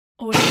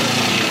All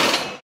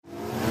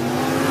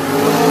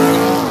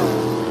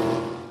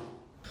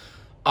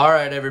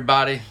right,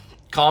 everybody,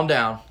 calm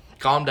down.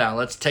 Calm down.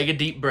 Let's take a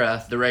deep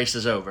breath. The race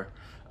is over.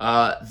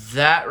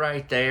 That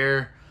right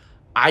there,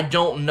 I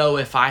don't know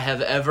if I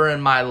have ever in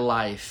my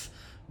life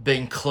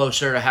been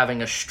closer to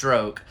having a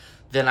stroke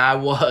than I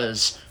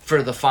was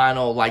for the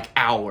final,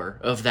 hour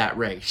of that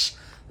race.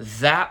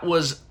 That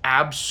was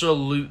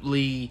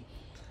absolutely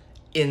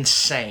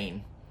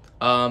insane.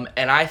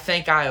 And I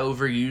think I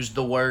overused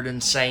the word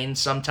insane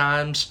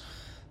sometimes.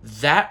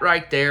 That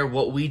right there,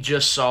 what we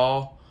just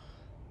saw,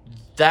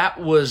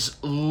 that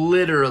was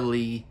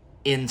literally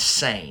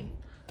insane.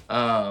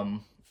 I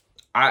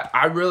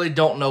really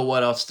don't know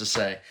what else to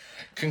say.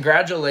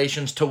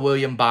 Congratulations to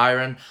William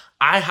Byron.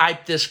 I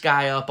hype this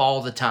guy up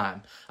all the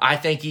time. I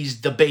think he's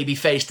the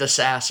baby-faced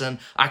assassin.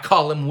 I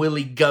call him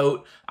Willie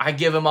Goat. I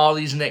give him all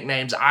these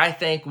nicknames. I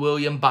think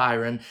William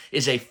Byron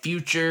is a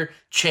future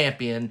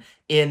champion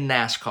in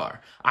NASCAR.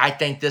 I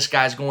think this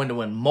guy's going to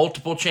win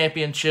multiple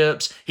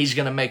championships. He's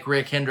going to make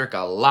Rick Hendrick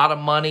a lot of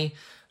money.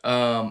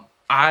 I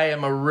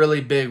am a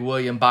really big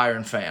William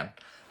Byron fan.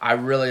 I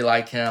really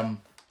like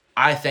him.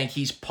 I think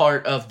he's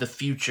part of the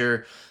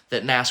future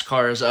that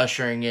NASCAR is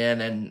ushering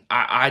in, and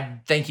I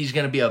think he's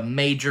going to be a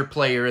major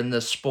player in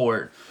this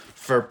sport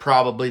for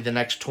probably the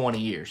next 20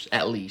 years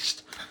at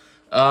least.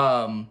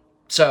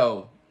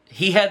 So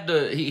he had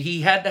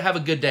to have a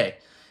good day.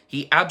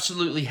 He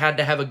absolutely had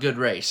to have a good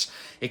race.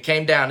 It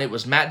came down. It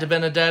was Matt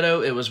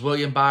DiBenedetto, it was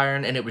William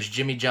Byron, and it was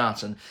Jimmy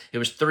Johnson. It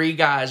was three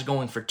guys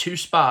going for two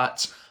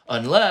spots,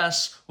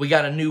 unless we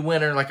got a new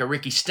winner like a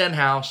Ricky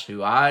Stenhouse,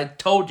 who I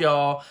told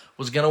y'all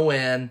was going to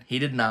win. He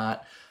did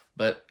not.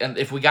 And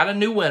if we got a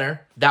new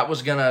winner, that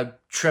was going to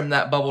trim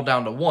that bubble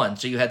down to one.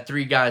 So you had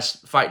three guys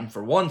fighting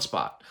for one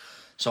spot.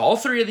 So all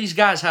three of these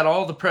guys had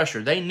all the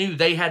pressure. They knew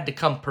they had to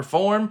come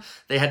perform.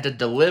 They had to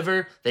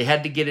deliver. They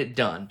had to get it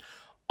done.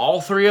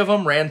 All three of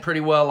them ran pretty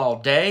well all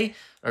day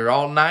or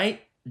all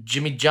night.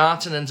 Jimmy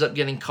Johnson ends up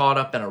getting caught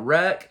up in a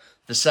wreck.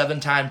 The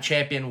 7-time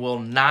champion will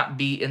not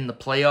be in the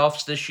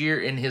playoffs this year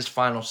in his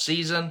final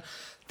season.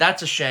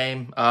 That's a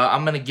shame.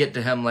 I'm going to get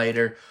to him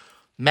later.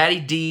 Matty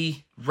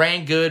D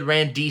ran good,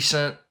 ran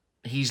decent.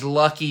 He's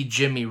lucky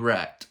Jimmy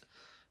wrecked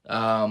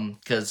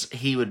because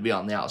he would be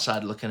on the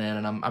outside looking in,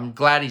 and I'm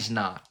glad he's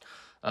not.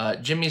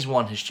 Jimmy's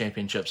won his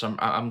championships.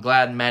 I'm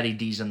glad Matty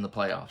D's in the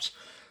playoffs.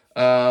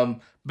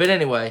 But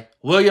anyway,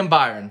 William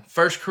Byron,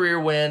 first career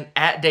win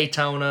at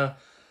Daytona.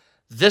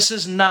 This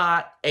is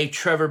not a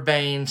Trevor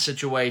Bayne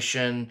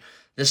situation.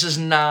 This is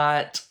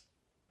not,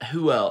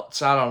 who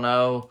else? I don't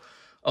know,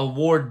 a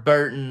Ward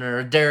Burton or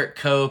a Derek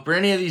Cope or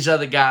any of these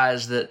other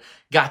guys that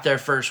got their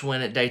first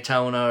win at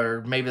Daytona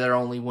or maybe their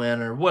only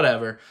win or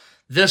whatever.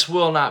 This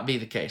will not be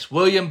the case.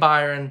 William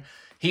Byron,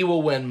 he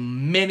will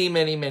win many,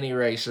 many, many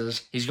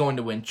races. He's going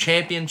to win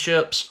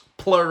championships,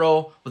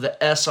 plural, with an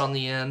S on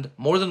the end,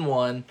 more than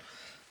one.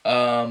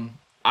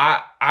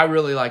 I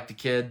really like the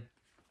kid.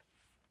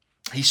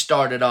 He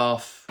kick-started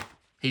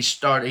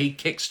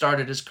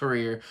his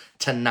career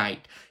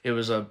tonight. It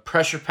was a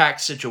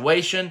pressure-packed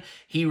situation.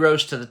 He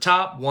rose to the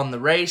top, won the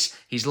race.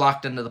 He's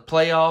locked into the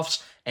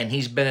playoffs, and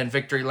he's been in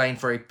victory lane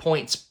for a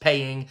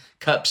points-paying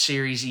Cup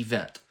Series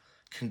event.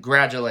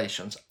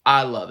 Congratulations.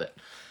 I love it.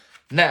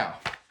 Now,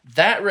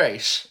 that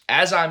race,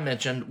 as I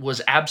mentioned,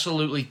 was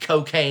absolutely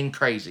cocaine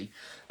crazy.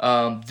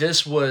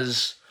 This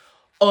was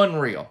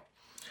unreal.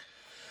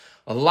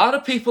 A lot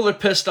of people are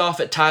pissed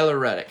off at Tyler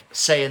Reddick,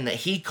 saying that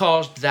he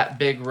caused that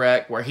big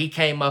wreck where he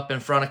came up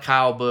in front of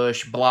Kyle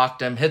Busch,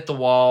 blocked him, hit the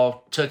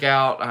wall, took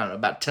out,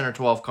 about 10 or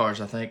 12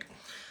 cars, I think.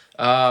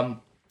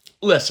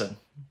 Listen,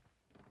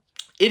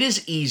 it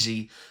is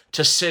easy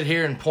to sit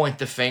here and point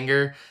the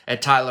finger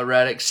at Tyler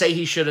Reddick, say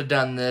he should have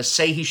done this,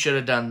 say he should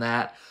have done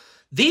that.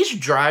 These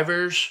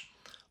drivers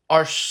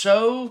are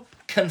so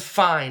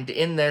confined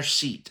in their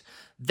seat.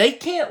 They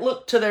can't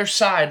look to their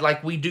side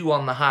like we do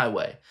on the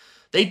highway.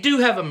 They do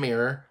have a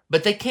mirror,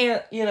 but they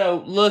can't,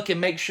 look and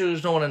make sure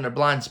there's no one in their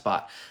blind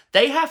spot.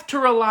 They have to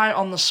rely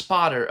on the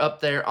spotter up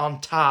there on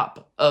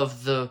top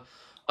of the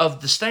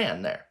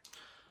stand there.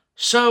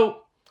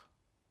 So,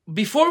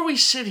 before we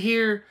sit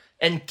here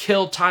and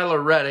kill Tyler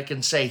Reddick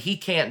and say he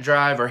can't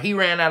drive or he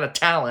ran out of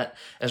talent,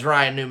 as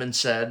Ryan Newman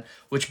said,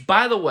 which,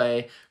 by the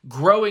way,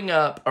 growing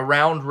up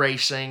around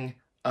racing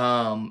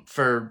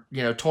for,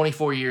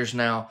 24 years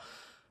now,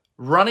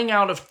 running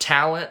out of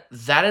talent,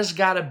 that has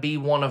got to be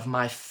one of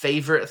my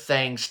favorite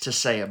things to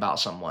say about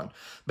someone.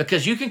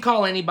 Because you can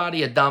call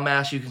anybody a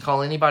dumbass, you can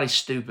call anybody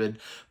stupid,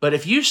 but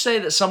if you say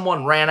that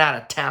someone ran out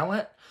of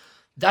talent,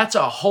 that's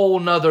a whole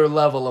nother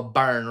level of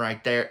burn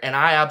right there, and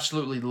I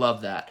absolutely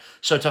love that.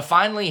 So to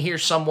finally hear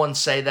someone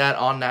say that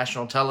on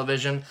national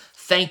television,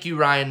 thank you,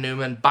 Ryan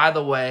Newman. By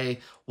the way,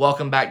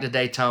 welcome back to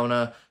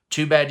Daytona.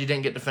 Too bad you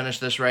didn't get to finish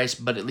this race,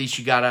 but at least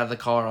you got out of the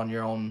car on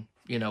your own,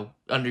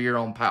 under your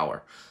own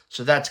power.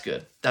 So that's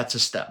good. That's a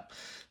step.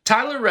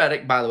 Tyler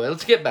Reddick, by the way,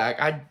 let's get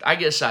back. I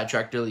get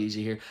sidetracked really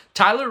easy here.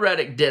 Tyler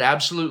Reddick did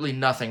absolutely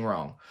nothing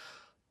wrong.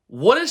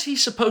 What is he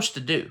supposed to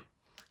do?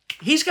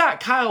 He's got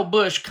Kyle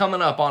Busch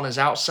coming up on his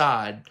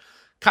outside,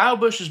 Kyle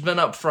Busch has been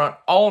up front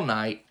all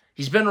night.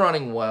 He's been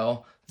running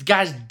well. The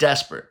guy's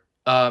desperate.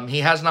 He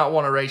has not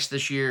won a race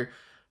this year.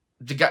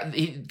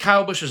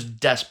 Kyle Busch is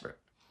desperate.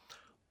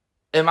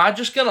 Am I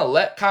just going to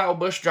let Kyle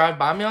Busch drive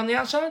by me on the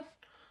outside?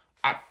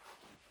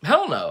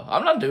 Hell no.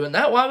 I'm not doing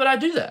that. Why would I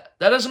do that?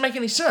 That doesn't make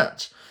any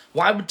sense.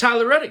 Why would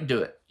Tyler Reddick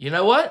do it? You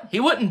know what? He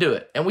wouldn't do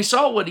it. And we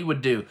saw what he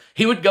would do.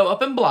 He would go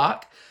up and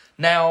block.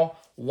 Now,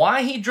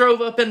 why he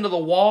drove up into the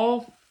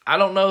wall, I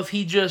don't know if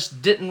he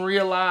just didn't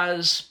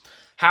realize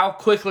how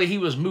quickly he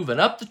was moving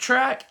up the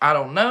track. I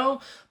don't know.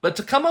 But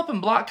to come up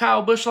and block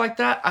Kyle Busch like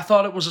that, I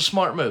thought it was a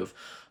smart move.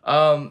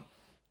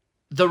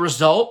 The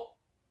result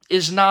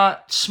is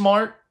not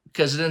smart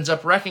because it ends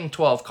up wrecking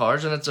 12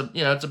 cars, and it's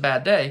a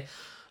bad day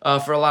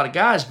for a lot of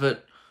guys.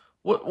 But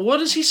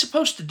what is he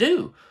supposed to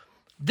do?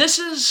 This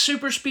is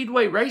super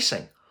speedway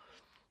racing.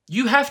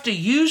 You have to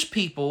use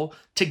people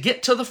to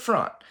get to the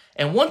front.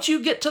 And once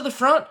you get to the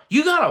front,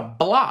 you got to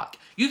block.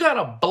 You got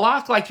to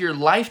block like your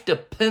life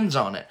depends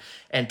on it.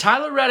 And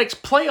Tyler Reddick's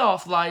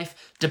playoff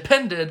life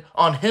depended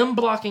on him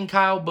blocking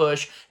Kyle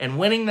Busch and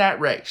winning that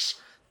race.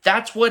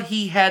 That's what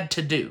he had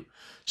to do.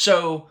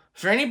 So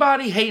for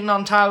anybody hating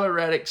on Tyler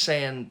Reddick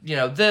saying,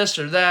 this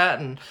or that,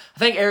 and I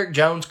think Eric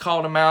Jones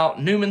called him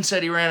out. Newman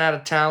said he ran out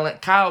of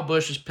talent. Kyle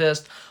Busch is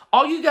pissed.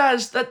 All you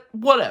guys,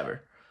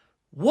 whatever.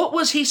 What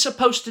was he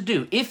supposed to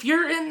do? If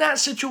you're in that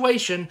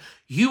situation,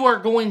 you are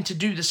going to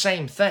do the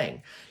same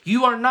thing.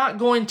 You are not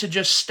going to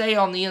just stay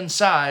on the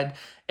inside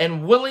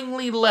and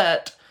willingly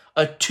let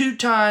a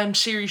 2-time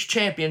series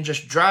champion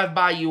just drive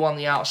by you on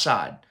the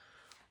outside.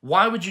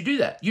 Why would you do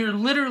that? You're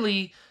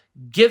literally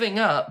giving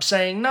up,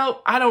 saying,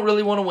 no, I don't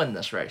really want to win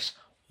this race.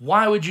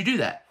 Why would you do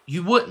that?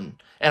 You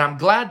wouldn't. And I'm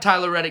glad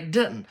Tyler Reddick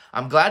didn't.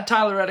 I'm glad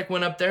Tyler Reddick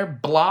went up there,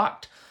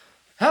 blocked.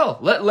 Hell,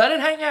 let it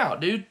hang out,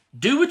 dude.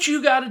 Do what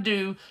you got to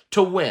do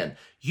to win.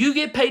 You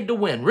get paid to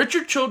win.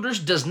 Richard Childress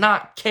does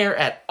not care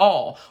at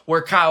all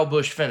where Kyle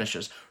Busch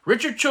finishes.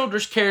 Richard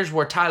Childress cares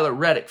where Tyler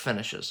Reddick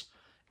finishes.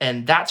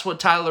 And that's what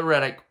Tyler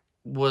Reddick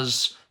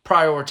was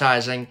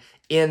prioritizing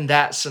in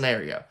that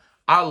scenario.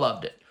 I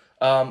loved it.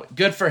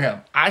 Good for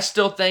him. I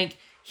still think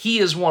he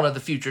is one of the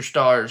future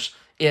stars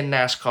in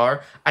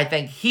NASCAR. I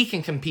think he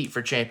can compete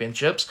for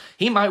championships.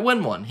 He might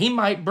win one. He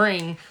might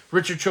bring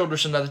Richard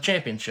Childress another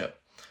championship.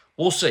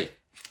 We'll see.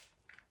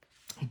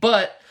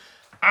 But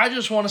I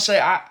just want to say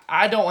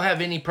I don't have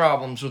any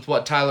problems with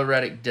what Tyler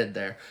Reddick did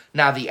there.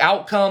 Now, the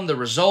outcome, the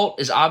result,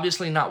 is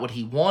obviously not what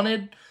he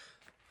wanted.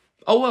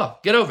 Oh, well,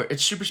 get over it.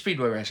 It's super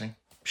speedway racing.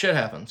 Shit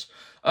happens.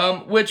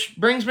 Which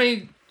brings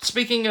me,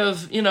 speaking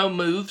of,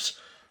 moves,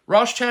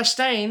 Ross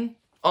Chastain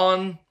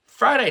on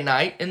Friday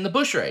night in the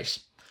Busch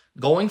race,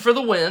 going for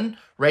the win,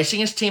 racing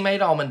his teammate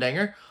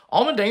Allmendinger.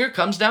 Allmendinger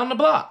comes down the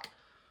block.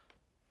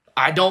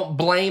 I don't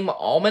blame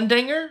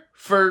Allmendinger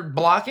for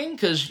blocking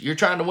because you're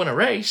trying to win a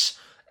race.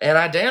 And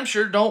I damn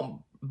sure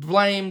don't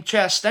blame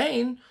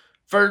Chastain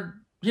for,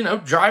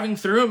 driving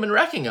through him and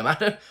wrecking him.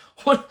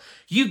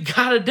 You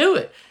got to do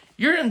it.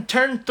 You're in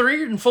turn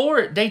 3 and 4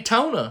 at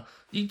Daytona.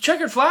 You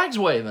checkered flags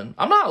waving.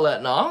 I'm not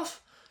letting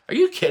off. Are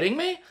you kidding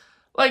me?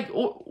 Like,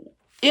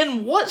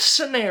 in what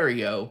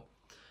scenario,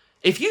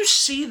 if you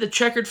see the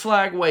checkered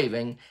flag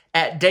waving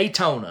at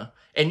Daytona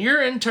and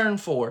you're in turn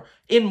 4,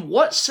 in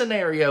what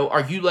scenario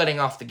are you letting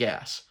off the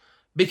gas?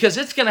 Because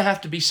it's going to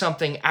have to be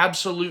something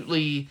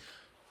absolutely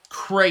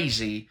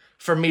crazy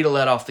for me to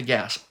let off the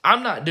gas.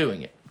 I'm not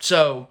doing it.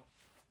 So,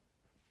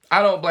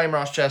 I don't blame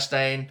Ross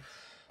Chastain.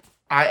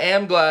 I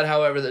am glad,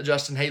 however, that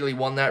Justin Haley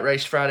won that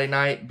race Friday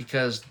night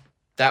because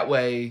that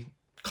way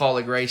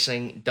Kaulig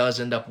Racing does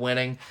end up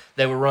winning.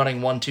 They were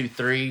running 1, 2,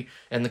 3,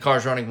 and the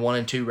cars running 1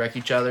 and 2 wreck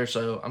each other.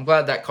 So I'm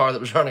glad that car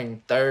that was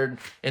running third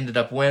ended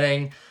up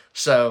winning.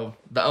 So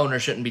the owner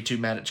shouldn't be too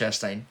mad at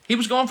Chastain. He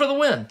was going for the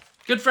win.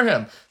 Good for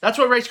him. That's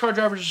what race car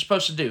drivers are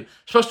supposed to do.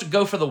 Supposed to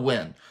go for the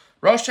win.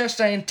 Ross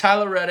Chastain,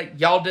 Tyler Reddick,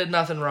 y'all did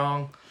nothing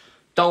wrong.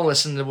 Don't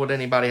listen to what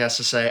anybody has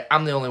to say.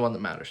 I'm the only one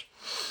that matters.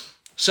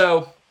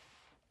 So,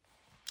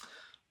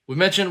 we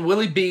mentioned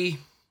Willie B,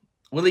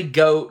 Willie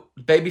Goat,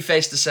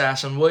 baby-faced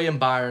assassin, William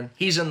Byron.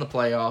 He's in the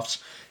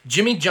playoffs.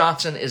 Jimmy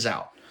Johnson is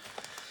out.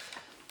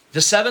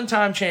 The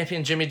 7-time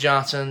champion, Jimmy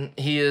Johnson,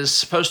 he is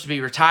supposed to be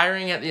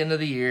retiring at the end of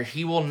the year.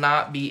 He will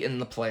not be in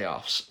the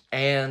playoffs.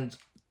 And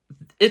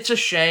it's a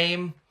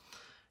shame,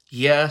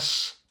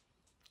 yes.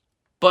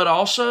 But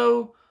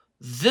also,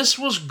 this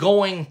was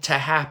going to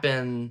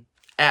happen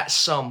at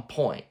some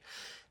point.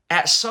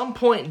 At some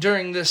point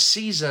during this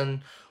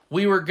season,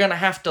 we were going to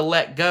have to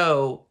let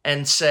go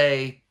and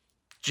say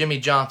Jimmy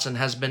Johnson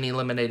has been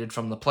eliminated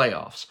from the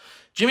playoffs.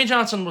 Jimmy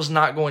Johnson was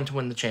not going to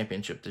win the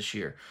championship this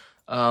year.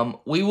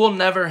 We will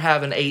never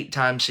have an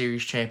 8-time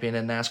series champion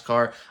in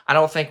NASCAR. I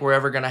don't think we're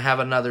ever going to have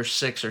another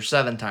 6 or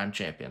 7-time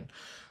champion.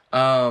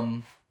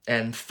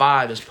 And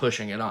 5 is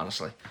pushing it,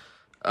 honestly.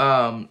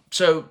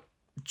 So,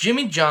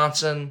 Jimmy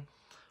Johnson,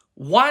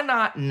 why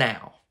not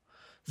now?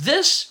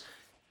 This,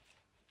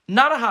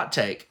 not a hot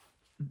take,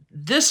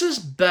 this is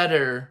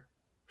better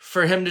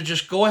for him to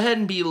just go ahead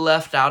and be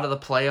left out of the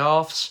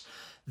playoffs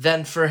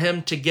than for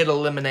him to get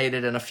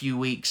eliminated in a few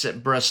weeks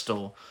at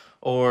Bristol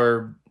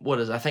Or what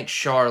is it? I think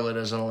Charlotte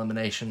is an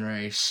elimination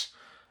race.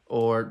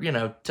 Or,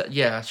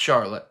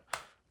 Charlotte.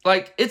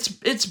 Like,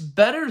 it's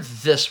better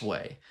this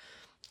way.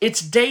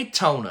 It's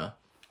Daytona.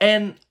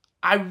 And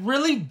I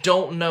really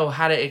don't know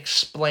how to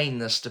explain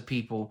this to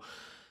people.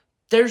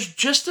 There's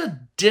just a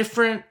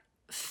different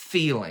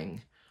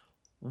feeling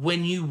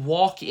when you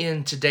walk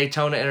into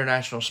Daytona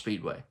International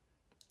Speedway.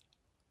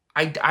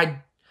 It's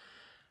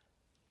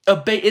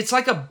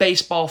like a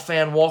baseball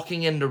fan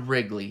walking into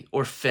Wrigley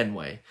or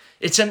Fenway.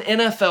 It's an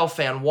NFL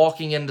fan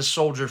walking into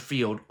Soldier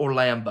Field or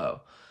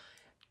Lambeau.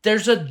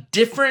 There's a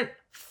different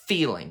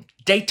feeling.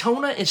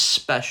 Daytona is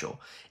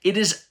special. It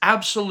is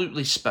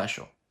absolutely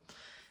special.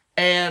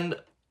 And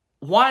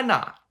why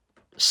not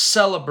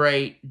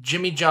celebrate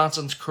Jimmie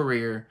Johnson's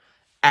career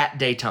at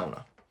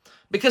Daytona?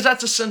 Because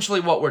that's essentially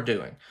what we're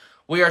doing.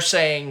 We are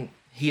saying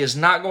he is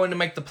not going to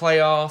make the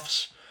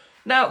playoffs.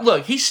 Now,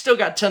 look, he's still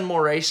got 10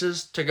 more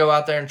races to go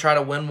out there and try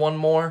to win one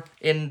more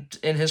in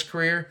his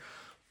career.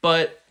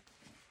 But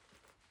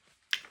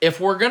if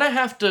we're going to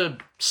have to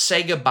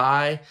say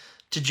goodbye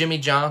to Jimmie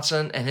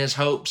Johnson and his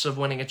hopes of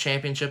winning a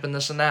championship and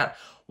this and that,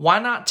 why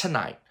not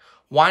tonight?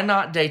 Why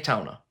not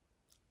Daytona?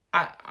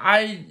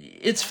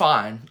 It's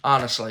fine,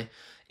 honestly.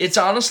 It's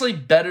honestly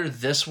better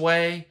this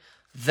way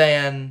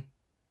than,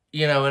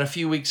 in a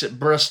few weeks at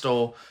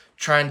Bristol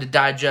trying to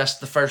digest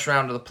the first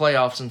round of the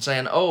playoffs and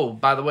saying, oh,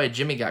 by the way,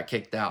 Jimmie got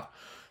kicked out.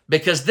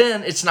 Because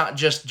then it's not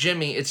just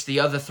Jimmie, it's the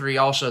other three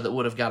also that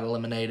would have got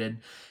eliminated,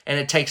 and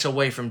it takes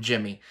away from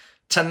Jimmie.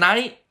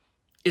 Tonight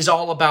is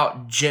all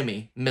about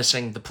Jimmie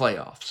missing the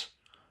playoffs.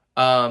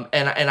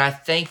 And I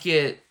think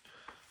it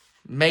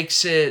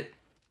makes it,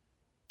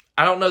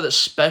 I don't know that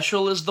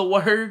special is the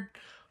word,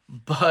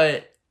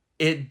 but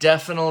it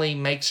definitely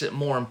makes it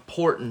more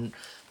important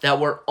that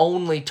we're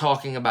only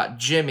talking about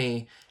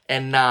Jimmie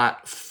and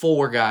not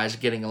four guys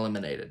getting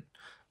eliminated.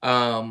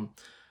 However,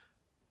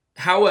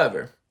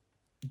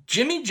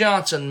 Jimmie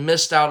Johnson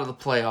missed out of the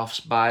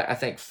playoffs by, I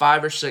think,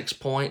 5 or 6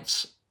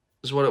 points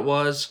is what it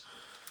was.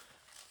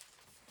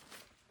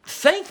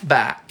 Think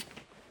back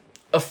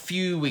a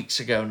few weeks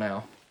ago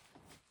now.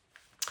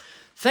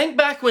 Think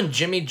back when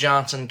Jimmie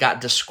Johnson got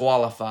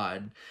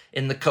disqualified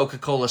in the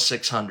Coca-Cola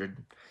 600.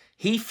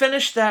 He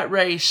finished that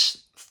race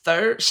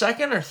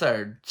second. I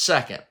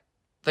think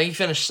he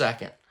finished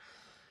second.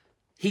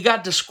 He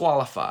got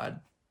disqualified,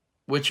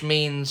 which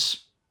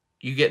means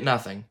you get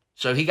nothing.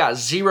 So he got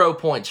 0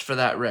 points for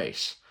that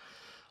race.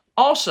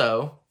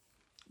 Also,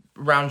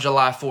 around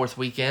July 4th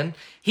weekend,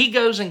 he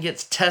goes and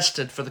gets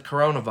tested for the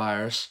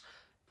coronavirus,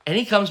 and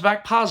he comes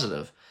back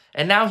positive.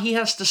 And now he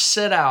has to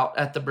sit out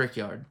at the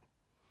Brickyard.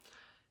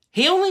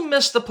 He only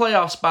missed the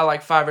playoffs by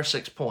like 5 or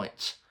 6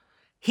 points.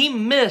 He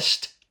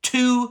missed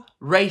 2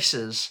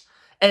 races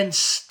and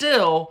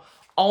still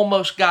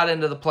almost got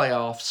into the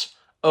playoffs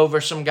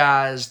over some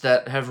guys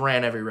that have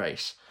ran every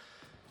race.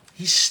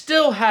 He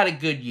still had a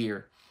good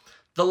year.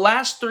 The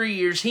last 3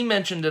 years, he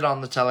mentioned it on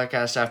the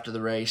telecast after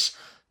the race,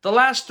 the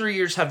last 3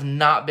 years have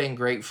not been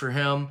great for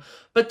him,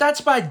 but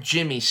that's by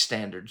Jimmie's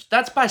standards.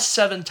 That's by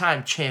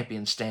 7-time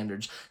champion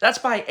standards. That's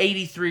by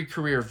 83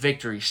 career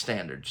victory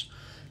standards.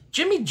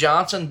 Jimmie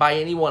Johnson, by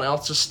anyone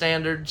else's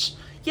standards,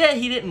 yeah,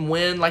 he didn't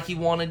win like he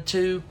wanted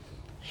to.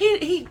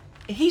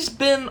 He's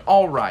been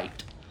all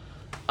right.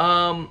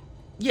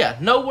 Yeah,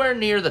 nowhere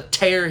near the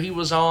tear he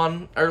was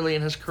on early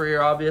in his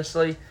career,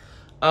 obviously.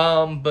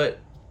 But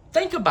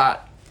think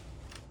about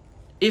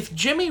if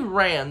Jimmie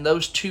ran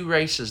those 2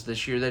 races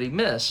this year that he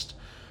missed,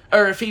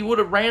 or if he would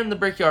have ran the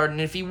Brickyard, and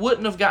if he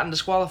wouldn't have gotten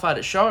disqualified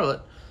at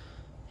Charlotte,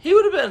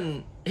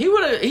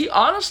 he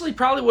honestly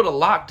probably would have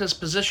locked his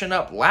position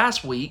up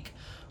last week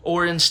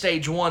or in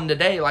stage 1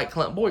 today like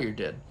Clint Boyer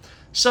did.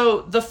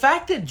 So the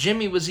fact that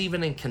Jimmie was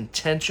even in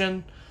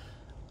contention,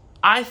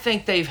 I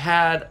think they've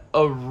had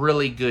a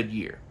really good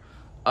year.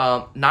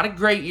 Not a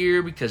great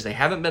year because they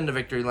haven't been to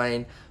victory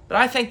lane, but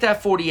I think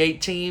that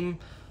 48 team,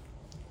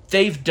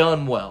 they've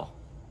done well.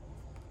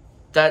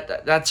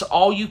 That's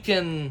all you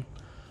can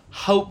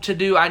hope to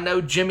do. I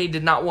know Jimmie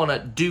did not want to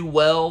do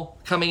well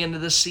coming into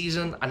this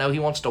season. I know he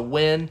wants to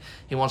win.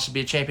 He wants to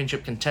be a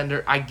championship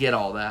contender. I get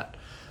all that.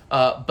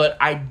 But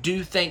I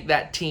do think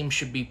that team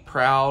should be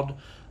proud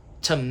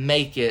to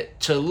make it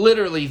to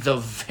literally the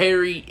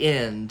very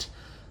end,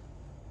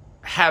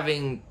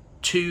 having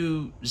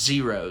 2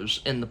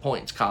 zeros in the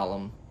points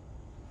column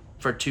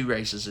for 2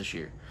 races this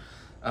year.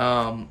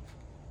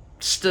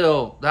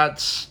 Still,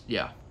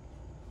 yeah.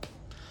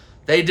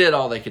 They did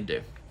all they could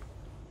do.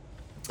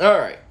 All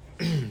right.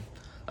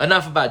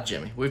 Enough about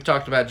Jimmie. We've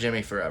talked about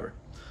Jimmie forever.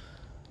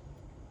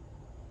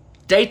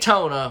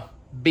 Daytona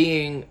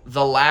being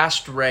the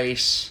last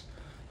race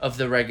of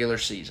the regular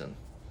season.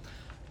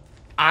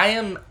 I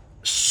am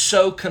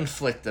so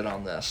conflicted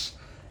on this.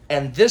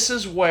 And this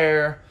is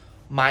where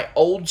my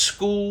old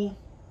school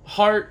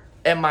heart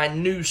and my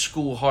new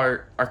school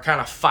heart are kind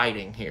of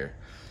fighting here.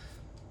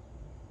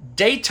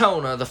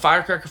 Daytona, the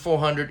Firecracker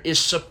 400, is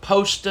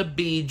supposed to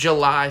be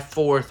July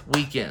 4th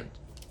weekend.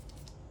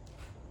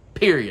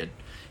 Period.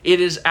 It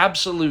is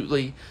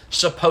absolutely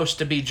supposed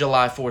to be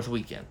July 4th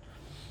weekend.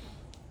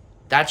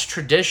 That's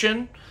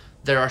tradition.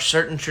 There are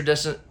certain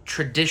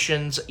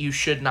traditions you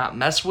should not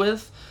mess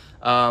with.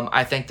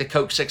 I think the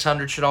Coke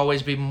 600 should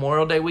always be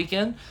Memorial Day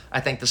weekend. I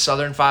think the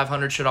Southern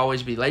 500 should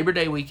always be Labor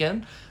Day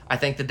weekend. I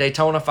think the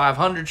Daytona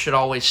 500 should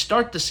always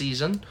start the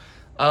season.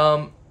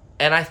 And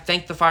I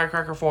think the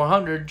Firecracker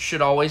 400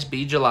 should always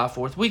be July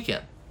 4th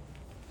weekend.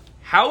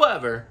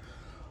 However,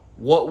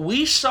 what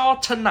we saw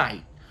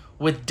tonight,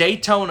 with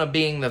Daytona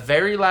being the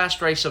very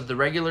last race of the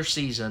regular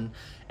season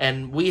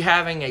and we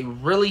having a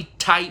really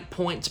tight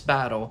points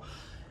battle,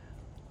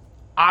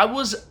 I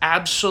was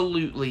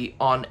absolutely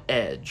on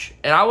edge.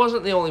 And I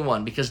wasn't the only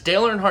one, because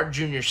Dale Earnhardt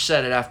Jr.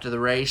 said it after the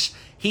race.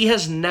 He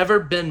has never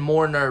been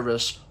more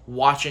nervous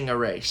watching a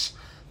race.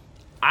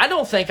 I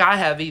don't think I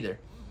have either.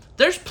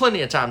 There's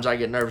plenty of times I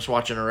get nervous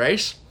watching a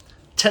race.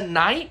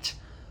 Tonight,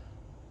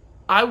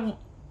 I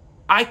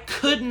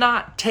could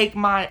not take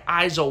my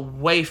eyes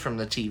away from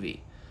the TV.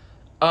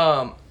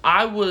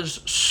 I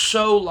was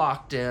so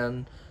locked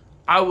in.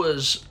 I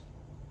was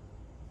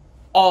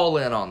all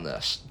in on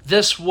this.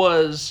 This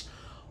was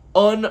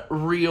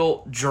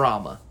unreal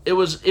drama. It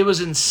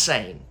was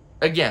insane.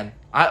 Again,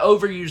 I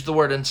overuse the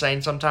word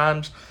insane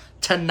sometimes.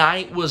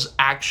 Tonight was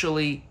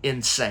actually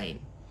insane.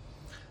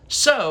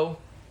 So,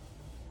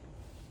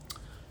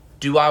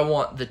 do I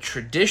want the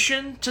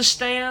tradition to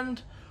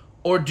stand,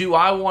 or do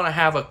I want to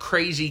have a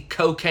crazy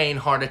cocaine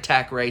heart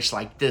attack race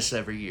like this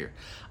every year?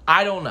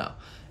 I don't know.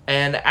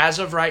 And as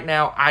of right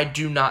now, I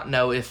do not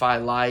know if I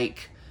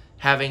like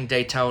having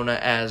Daytona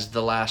as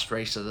the last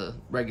race of the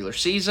regular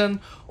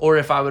season, or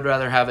if I would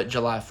rather have it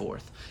July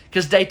 4th.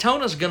 Because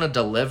Daytona's going to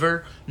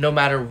deliver no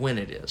matter when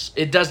it is.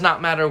 It does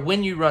not matter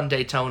when you run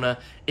Daytona,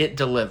 it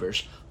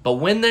delivers. But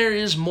when there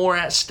is more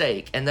at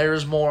stake and there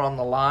is more on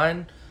the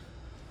line,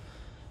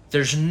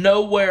 there's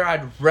nowhere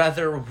I'd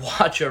rather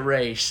watch a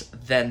race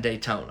than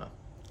Daytona.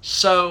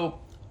 So,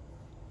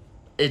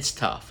 it's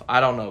tough. I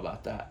don't know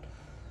about that.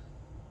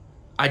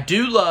 I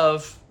do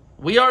love,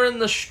 we are in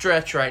the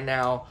stretch right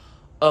now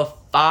of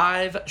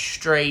 5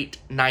 straight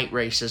night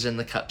races in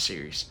the Cup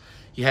Series.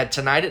 You had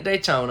tonight at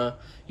Daytona,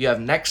 you have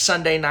next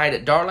Sunday night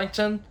at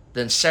Darlington,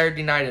 then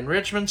Saturday night in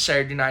Richmond,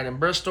 Saturday night in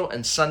Bristol,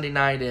 and Sunday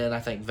night in, I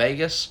think,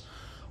 Vegas,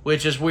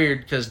 which is weird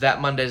because that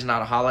Monday's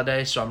not a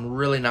holiday, so I'm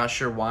really not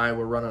sure why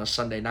we're running a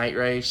Sunday night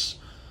race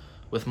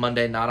with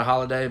Monday not a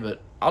holiday,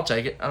 but I'll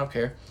take it. I don't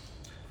care.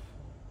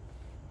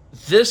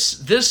 This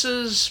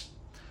is,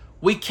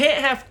 we can't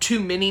have too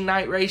many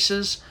night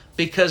races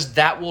because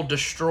that will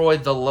destroy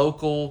the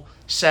local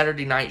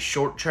Saturday night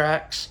short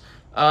tracks.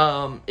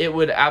 It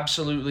would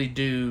absolutely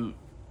do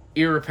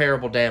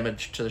irreparable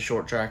damage to the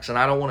short tracks, and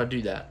I don't want to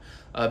do that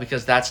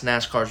because that's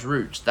NASCAR's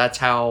roots. That's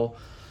how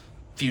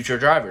future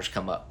drivers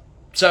come up.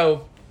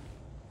 So,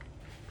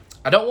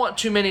 I don't want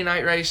too many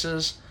night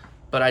races,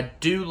 but I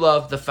do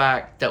love the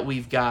fact that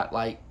we've got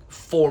like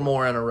 4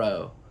 more in a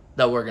row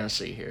that we're going to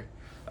see here.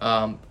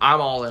 I'm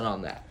all in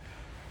on that.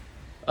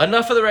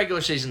 Enough of the regular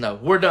season, though.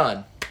 We're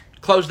done.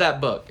 Close that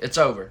book. It's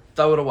over.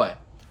 Throw it away.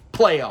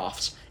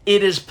 Playoffs.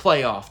 It is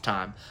playoff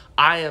time.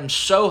 I am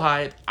so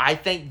hyped. I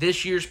think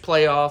this year's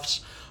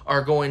playoffs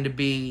are going to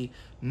be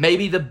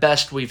maybe the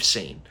best we've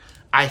seen.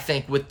 I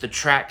think with the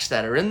tracks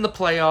that are in the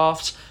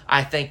playoffs,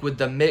 I think with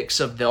the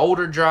mix of the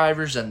older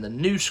drivers and the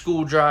new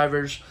school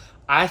drivers,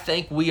 I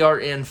think we are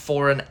in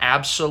for an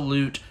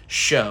absolute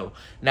show.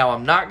 Now,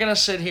 I'm not going to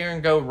sit here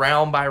and go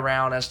round by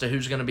round as to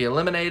who's going to be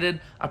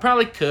eliminated. I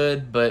probably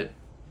could, but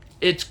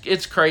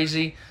it's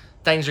crazy.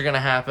 Things are going to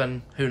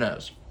happen. Who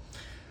knows?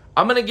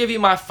 I'm going to give you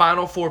my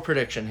Final Four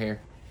prediction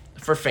here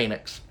for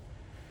Phoenix.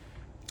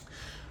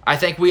 I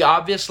think we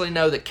obviously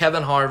know that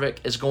Kevin Harvick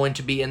is going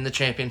to be in the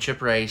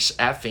championship race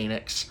at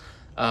Phoenix.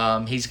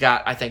 He's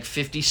got, I think,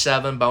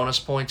 57 bonus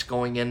points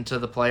going into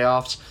the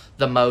playoffs,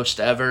 the most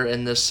ever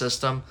in this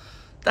system.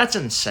 That's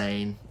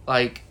insane.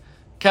 Like,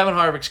 Kevin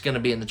Harvick's going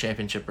to be in the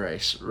championship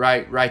race.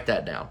 Write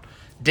that down.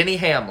 Denny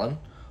Hamlin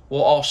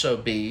will also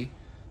be,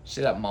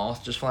 see that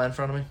moth just flying in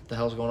front of me? What the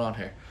hell's going on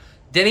here?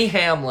 Denny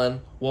Hamlin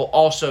will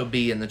also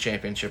be in the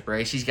championship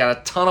race. He's got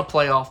a ton of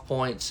playoff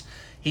points.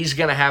 He's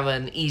going to have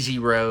an easy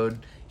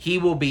road. He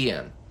will be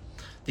in.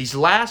 These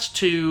last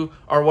 2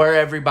 are where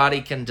everybody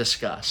can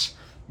discuss.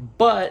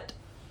 But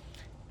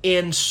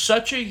in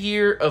such a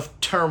year of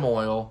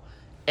turmoil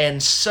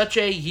and such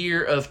a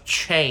year of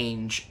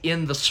change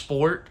in the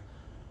sport,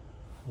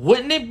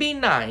 wouldn't it be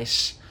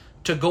nice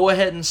to go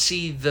ahead and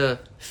see the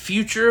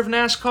future of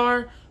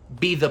NASCAR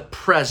be the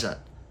present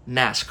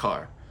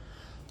NASCAR?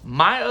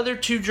 My other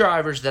 2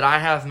 drivers that I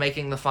have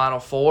making the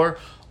Final Four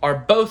are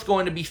both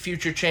going to be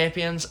future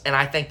champions, and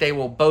I think they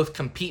will both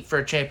compete for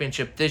a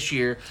championship this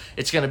year.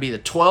 It's going to be the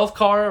 12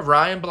 car of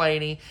Ryan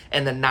Blaney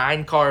and the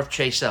 9 car of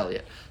Chase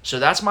Elliott. So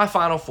that's my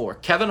Final Four.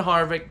 Kevin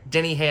Harvick,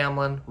 Denny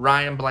Hamlin,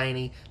 Ryan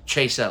Blaney,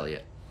 Chase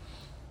Elliott.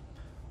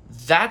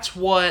 That's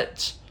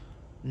what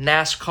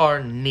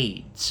NASCAR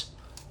needs.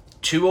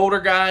 2 older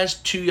guys,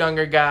 2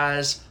 younger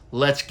guys.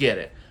 Let's get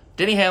it.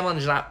 Denny Hamlin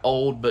is not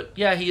old, but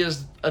yeah, he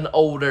is an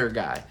older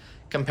guy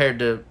compared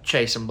to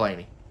Chase and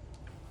Blaney.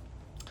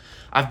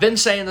 I've been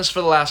saying this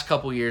for the last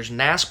couple years.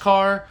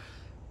 NASCAR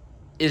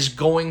is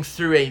going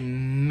through a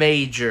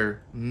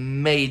major,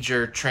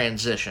 major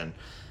transition.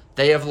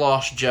 They have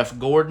lost Jeff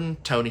Gordon,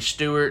 Tony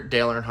Stewart,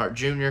 Dale Earnhardt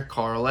Jr.,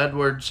 Carl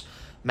Edwards,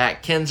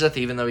 Matt Kenseth,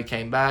 even though he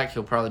came back,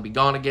 he'll probably be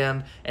gone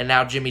again, and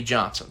now Jimmy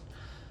Johnson.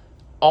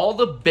 All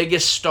the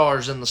biggest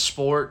stars in the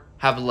sport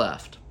have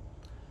left.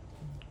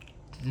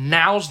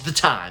 Now's the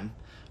time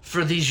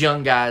for these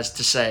young guys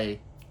to say,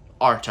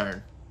 our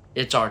turn.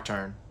 It's our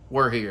turn.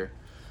 We're here.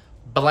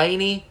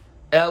 Blaney,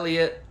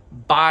 Elliott,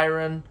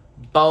 Byron,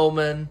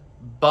 Bowman,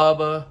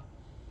 Bubba,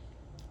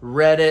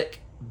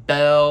 Reddick,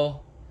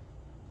 Bell,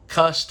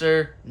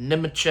 Custer,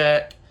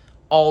 Nemechek,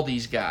 all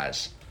these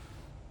guys.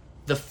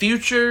 The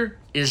future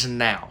is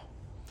now.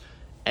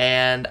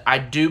 And I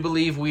do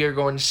believe we are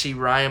going to see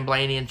Ryan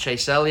Blaney and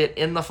Chase Elliott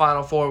in the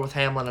Final Four with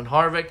Hamlin and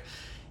Harvick.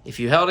 If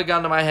you held a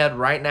gun to my head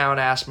right now and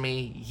asked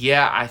me,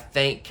 yeah, I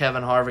think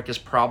Kevin Harvick is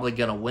probably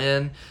going to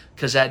win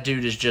because that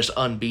dude is just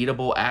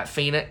unbeatable at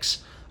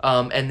Phoenix.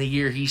 And the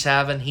year he's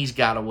having, he's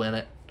got to win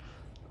it.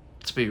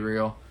 Let's be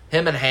real.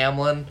 Him and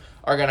Hamlin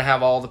are going to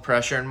have all the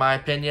pressure, in my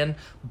opinion.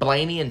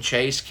 Blaney and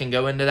Chase can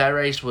go into that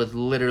race with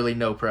literally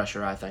no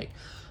pressure, I think.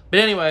 But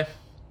anyway,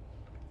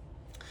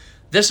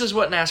 this is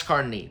what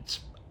NASCAR needs.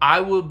 I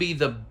will be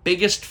the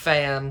biggest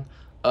fan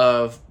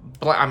of...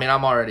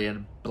 I'm already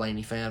a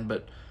Blaney fan,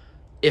 but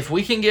if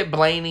we can get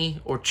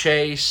Blaney or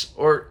Chase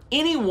or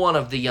any one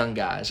of the young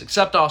guys,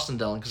 except Austin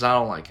Dillon, because I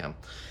don't like him.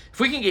 If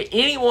we can get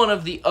any one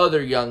of the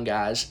other young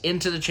guys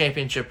into the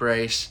championship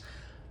race,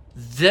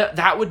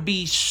 that would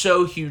be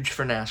so huge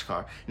for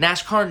NASCAR.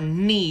 NASCAR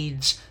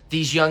needs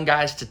these young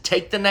guys to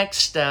take the next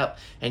step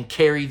and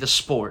carry the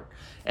sport.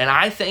 And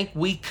I think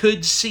we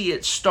could see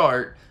it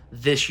start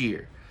this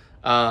year.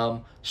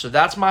 So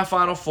that's my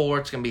Final Four.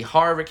 It's going to be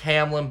Harvick,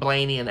 Hamlin,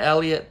 Blaney, and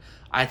Elliott.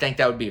 I think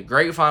that would be a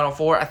great Final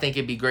Four. I think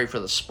it'd be great for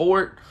the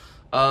sport.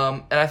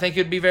 And I think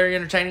it'd be very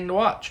entertaining to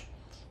watch.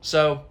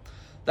 So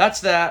that's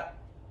that.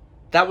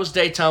 That was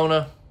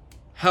Daytona.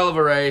 Hell of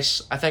a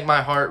race. I think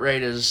my heart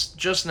rate is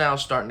just now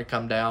starting to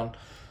come down.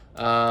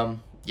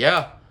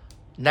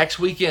 Next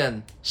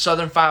weekend,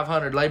 Southern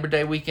 500, Labor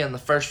Day weekend, the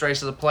first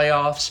race of the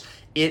playoffs.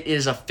 It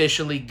is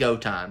officially go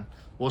time.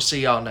 We'll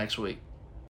see y'all next week.